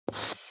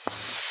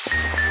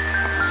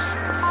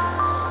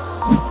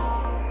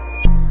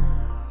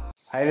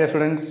Hi dear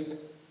students,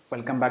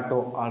 welcome back to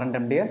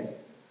R&MDS.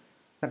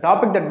 The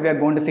topic that we are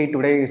going to see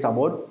today is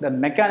about the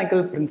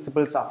mechanical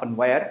principles of a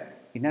wire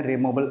in a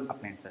removable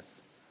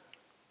appliances.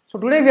 So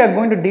today we are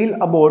going to deal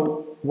about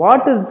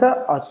what is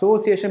the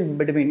association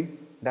between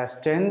the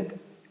strength,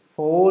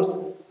 force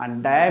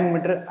and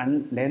diameter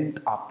and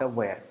length of the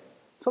wire.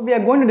 So we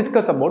are going to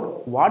discuss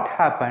about what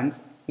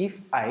happens if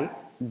I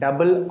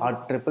double or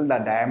triple the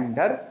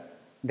diameter,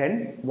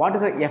 then what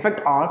is the effect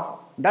of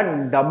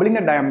that doubling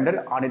the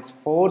diameter on its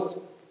force,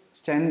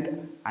 strength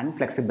and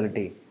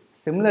flexibility.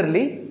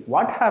 Similarly,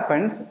 what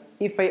happens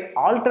if I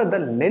alter the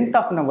length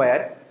of the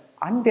wire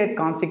and their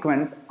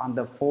consequence on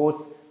the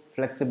force,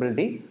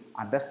 flexibility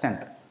and the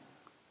strength.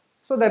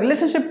 So the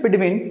relationship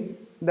between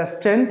the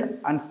strength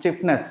and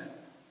stiffness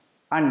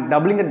and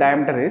doubling the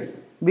diameter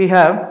is, we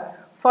have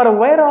for a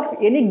wire of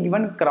any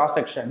given cross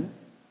section,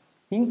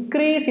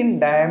 increase in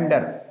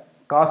diameter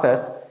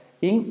causes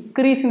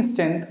increase in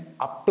strength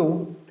up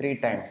to 3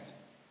 times.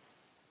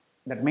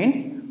 That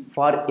means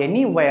for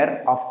any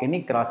wire of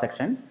any cross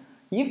section,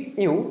 if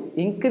you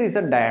increase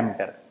the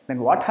diameter, then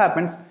what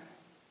happens?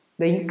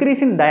 The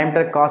increase in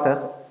diameter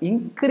causes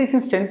increase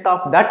in strength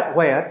of that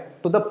wire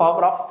to the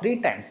power of 3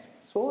 times.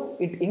 So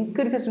it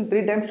increases in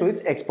 3 times to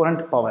its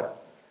exponent power.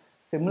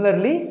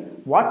 Similarly,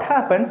 what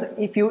happens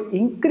if you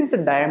increase the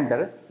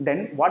diameter,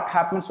 then what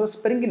happens to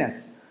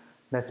springiness?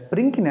 The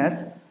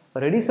springiness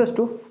reduces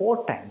to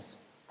 4 times.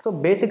 So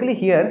basically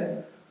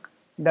here,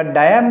 the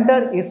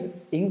diameter is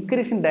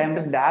increase in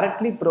diameter is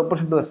directly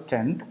proportional to the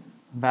strength,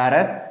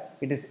 whereas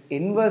it is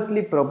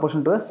inversely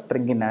proportional to the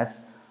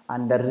springiness,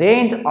 and the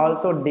range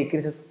also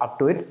decreases up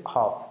to its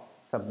half.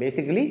 So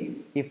basically,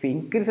 if you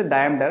increase the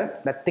diameter,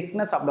 the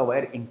thickness of the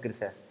wire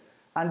increases,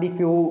 and if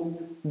you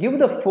give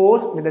the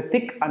force with the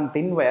thick and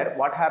thin wire,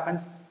 what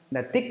happens?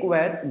 The thick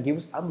wire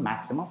gives a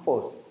maximum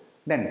force.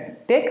 Then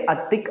take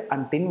a thick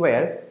and thin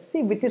wire,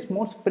 see which is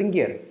more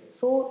springier.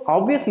 So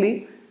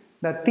obviously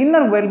the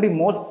thinner wire will be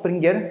more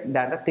springier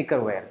than the thicker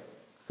wire.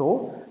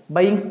 So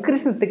by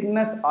increasing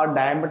thickness or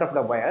diameter of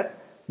the wire,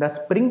 the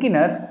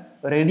springiness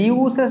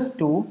reduces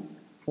to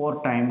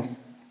 4 times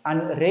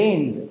and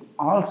range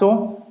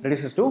also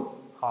reduces to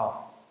half.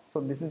 So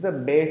this is the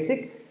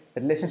basic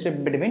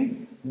relationship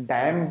between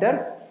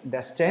diameter,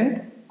 the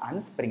strength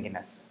and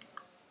springiness.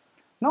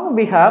 Now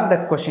we have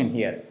the question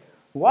here.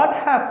 What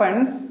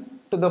happens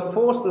to the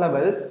force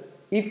levels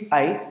if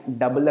I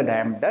double the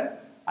diameter,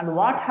 and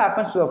what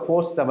happens to the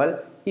force level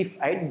if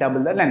I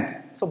double the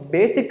length? So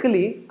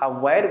basically a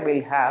wire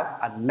will have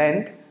a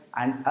length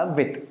and a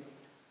width.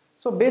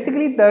 So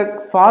basically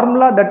the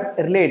formula that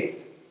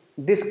relates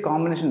this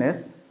combination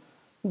is,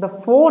 the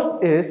force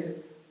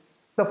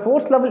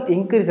level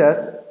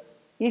increases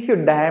if you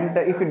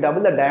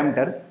double the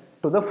diameter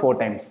to the 4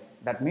 times.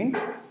 That means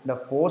the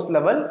force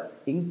level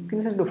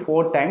increases to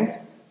 4 times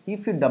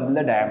if you double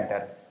the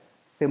diameter.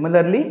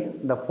 Similarly,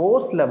 the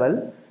force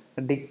level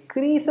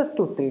decreases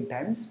to 3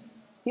 times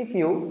if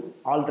you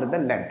alter the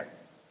length.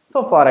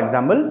 So for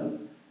example,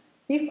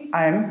 if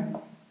I am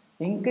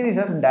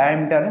increases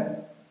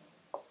diameter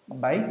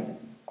by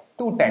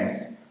 2 times,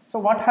 so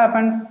what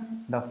happens?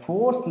 The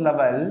force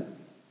level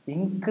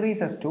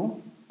increases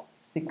to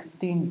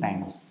 16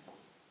 times,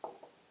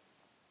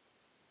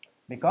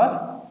 because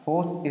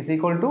force is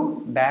equal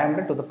to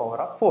diameter to the power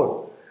of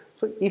 4.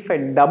 So if I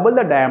double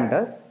the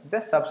diameter,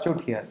 just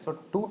substitute here. So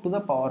 2 to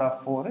the power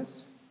of 4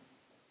 is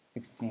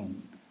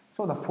 16.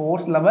 So the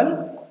force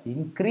level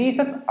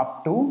increases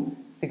up to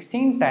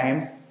 16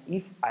 times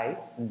if I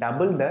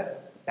double the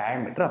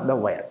diameter of the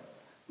wire.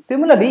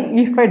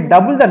 Similarly, if I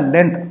double the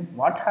length,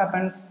 what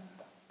happens?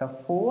 The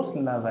force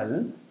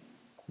level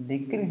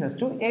decreases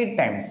to 8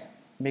 times,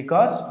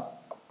 because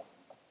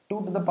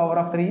 2 to the power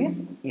of 3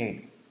 is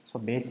 8. So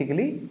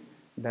basically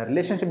the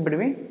relationship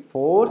between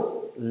force,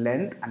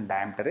 length and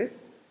diameter is,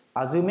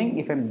 assuming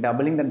if I am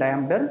doubling the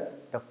diameter,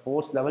 the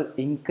force level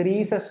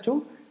increases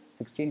to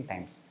 16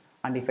 times,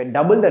 and if I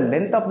double the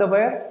length of the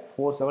wire,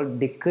 force level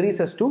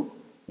decreases to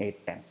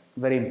 8 times.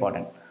 Very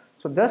important.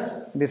 So just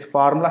this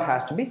formula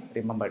has to be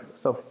remembered.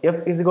 So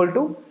F is equal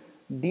to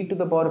D to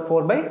the power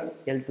 4 by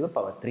L to the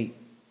power 3.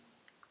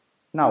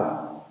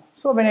 Now,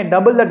 so when I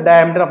double the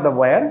diameter of the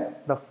wire,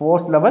 the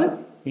force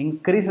level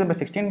increases by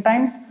 16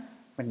 times.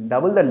 When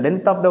double the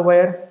length of the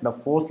wire, the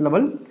force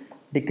level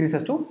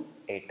decreases to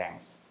 8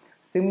 times.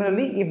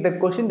 Similarly, if the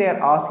question they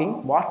are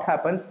asking, what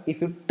happens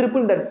if you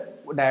triple the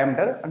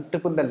diameter and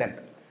triple the length,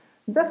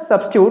 just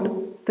substitute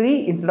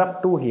 3 instead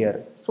of 2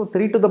 here. So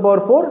 3 to the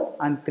power 4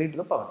 and 3 to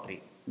the power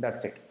 3.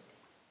 That's it.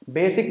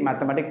 Basic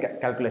mathematical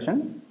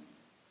calculation.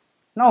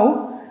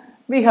 Now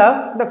we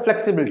have the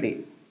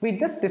flexibility. We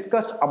just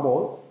discussed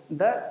about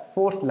the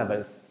force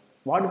levels.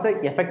 What is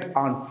the effect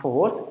on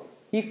force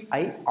if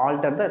I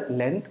alter the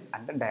length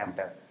and the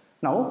diameter?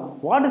 Now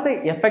what is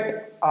the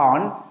effect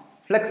on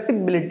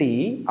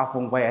flexibility of a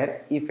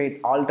wire if I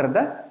alter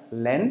the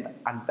length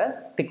and the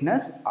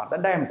thickness or the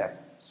diameter?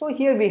 So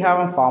here we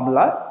have a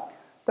formula.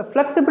 The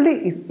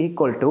flexibility is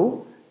equal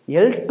to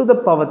L to the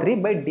power 3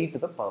 by D to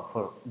the power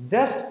 4.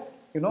 Just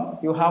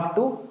you have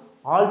to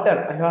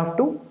alter, you have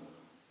to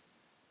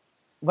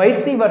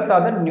Vice versa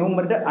the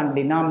numerator and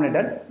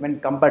denominator when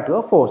compared to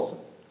a force.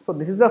 So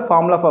this is the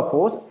formula for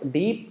force.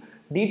 D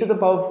to the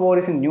power 4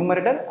 is in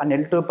numerator and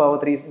L to the power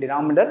 3 is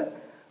denominator.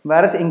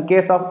 Whereas in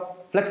case of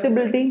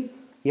flexibility,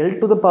 L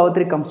to the power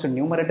 3 comes to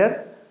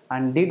numerator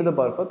and D to the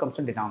power 4 comes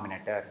to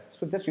denominator.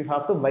 So just you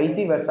have to vice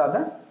versa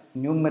the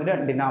numerator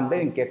and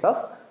denominator in case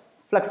of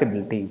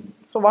flexibility.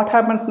 So what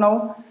happens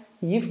now?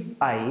 If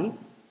I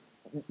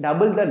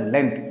double the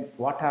length,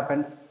 what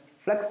happens?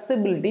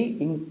 Flexibility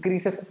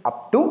increases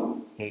up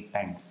to 8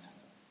 times.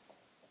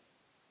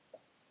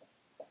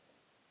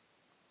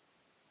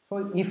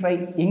 So if I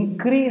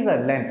increase the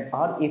length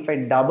or if I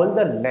double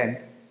the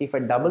length,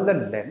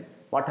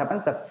 what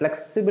happens? The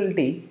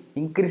flexibility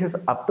increases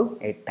up to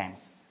 8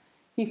 times.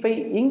 If I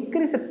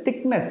increase the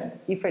thickness,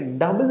 if I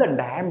double the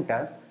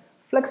diameter,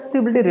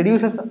 flexibility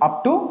reduces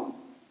up to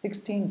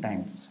 16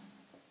 times.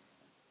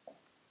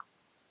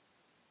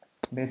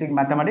 Basic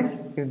mathematics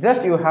is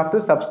just you have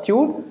to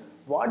substitute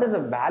what is the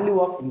value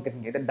of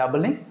increasing, either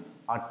doubling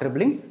or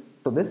tripling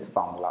to this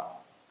formula.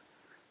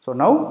 So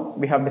now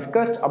we have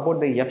discussed about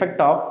the effect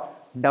of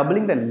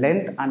doubling the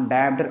length and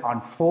diameter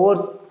on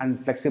force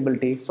and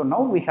flexibility. So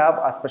now we have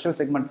a special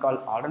segment called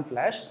Ardent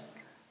Flash,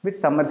 which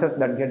summarizes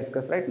that we have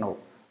discussed right now.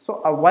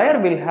 So a wire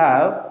will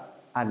have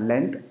a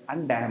length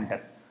and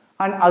diameter,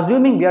 and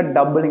assuming we are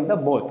doubling the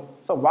both.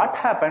 So what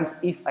happens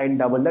if I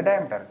double the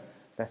diameter?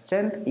 The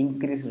strength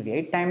increases to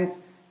 8 times,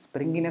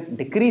 springiness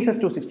decreases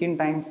to 16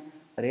 times,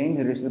 range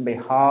reduces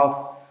by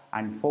half,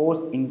 and force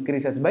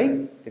increases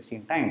by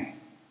 16 times.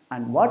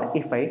 And what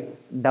if I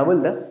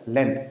double the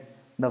length?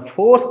 The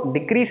force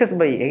decreases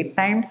by 8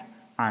 times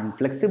and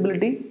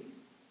flexibility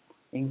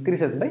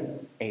increases by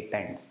 8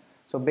 times.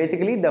 So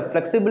basically the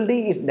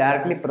flexibility is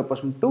directly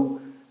proportional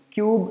to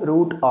cube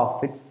root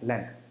of its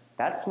length.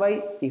 That's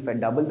why if I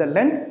double the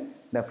length,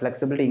 the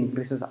flexibility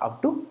increases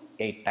up to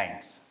 8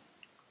 times.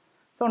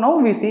 So now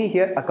we see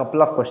here a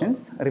couple of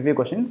questions, review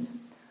questions.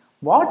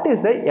 What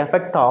is the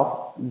effect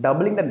of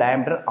doubling the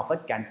diameter of a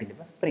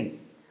cantilever spring?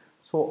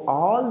 So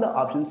all the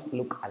options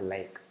look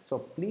alike. So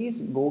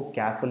please go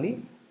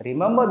carefully,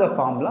 remember the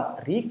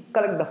formula,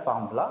 recollect the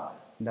formula,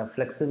 the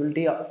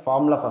flexibility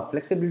formula for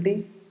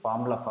flexibility,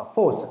 formula for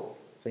force.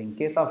 So in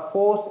case of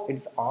force,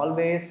 it's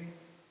always,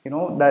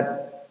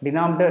 that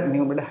denominator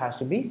numerator has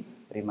to be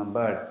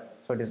remembered.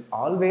 So it is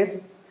always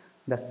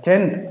the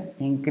strength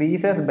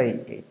increases by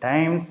 8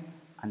 times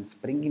and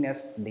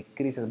springiness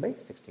decreases by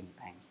 16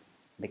 times,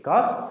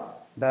 because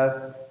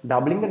the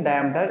doubling the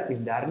diameter is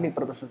directly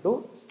proportional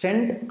to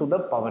strength to the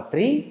power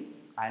 3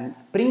 and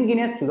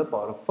springiness to the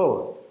power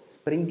 4.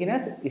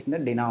 Springiness is in the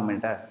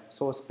denominator.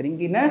 So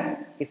springiness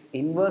is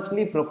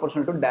inversely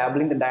proportional to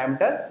doubling the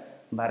diameter,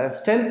 whereas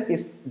strength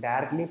is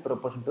directly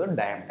proportional to the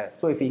diameter.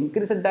 So if you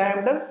increase the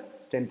diameter,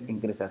 strength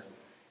increases.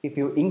 If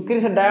you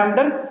increase the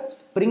diameter,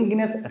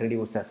 springiness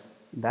reduces.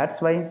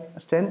 That's why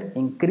strength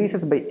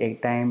increases by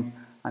 8 times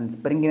and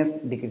springiness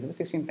decreases by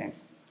 16 times.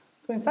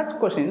 So in such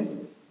questions,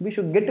 we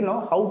should get to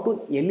know how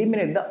to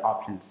eliminate the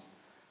options.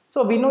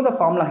 So we know the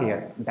formula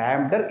here.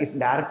 Diameter is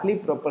directly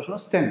proportional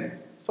to strength.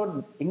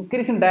 So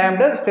increase in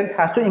diameter, strength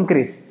has to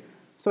increase.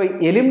 So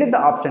we eliminate the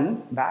option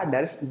where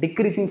there is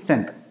decreasing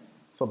strength.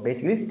 So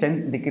basically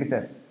strength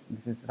decreases.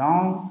 This is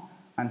wrong,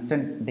 and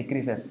strength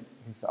decreases.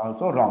 This is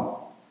also wrong.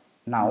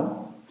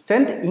 Now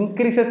strength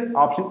increases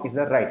option is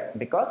the right,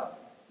 because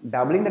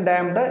doubling the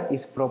diameter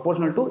is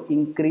proportional to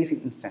increase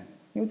in strength.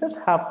 You just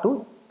have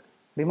to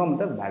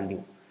remember the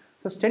value.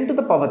 So strength to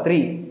the power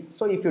 3.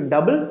 So if you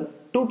double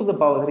 2 to the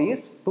power 3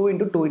 is 2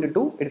 into 2 into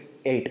 2, it is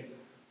 8.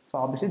 So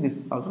obviously this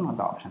is also not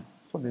the option.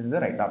 So this is the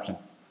right option.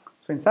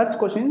 So in such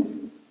questions,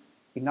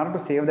 in order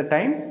to save the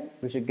time,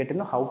 we should get to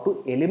know how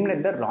to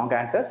eliminate the wrong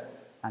answers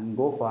and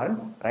go for a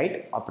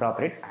right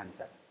appropriate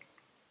answer.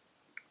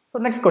 So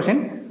next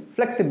question,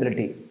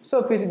 flexibility. So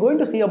if we are going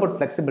to see about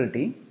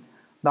flexibility,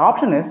 the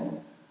option is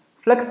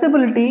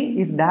flexibility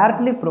is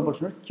directly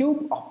proportional to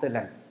cube of the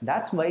length.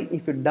 That's why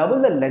if you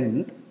double the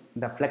length,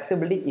 the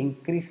flexibility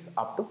increases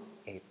up to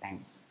 8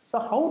 times. So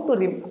how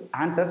to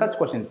answer such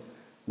questions?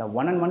 The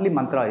one and only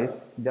mantra is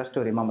just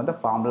to remember the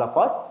formula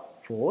for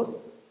force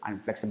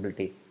and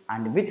flexibility,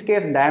 and in which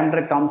case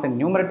diameter comes in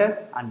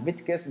numerator and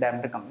which case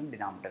diameter comes in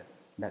denominator.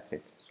 That's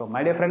it. So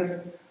my dear friends,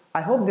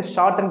 I hope this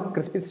short and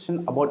crispy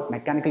session about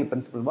mechanical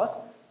principle was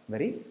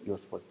very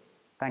useful.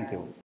 Thank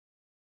you.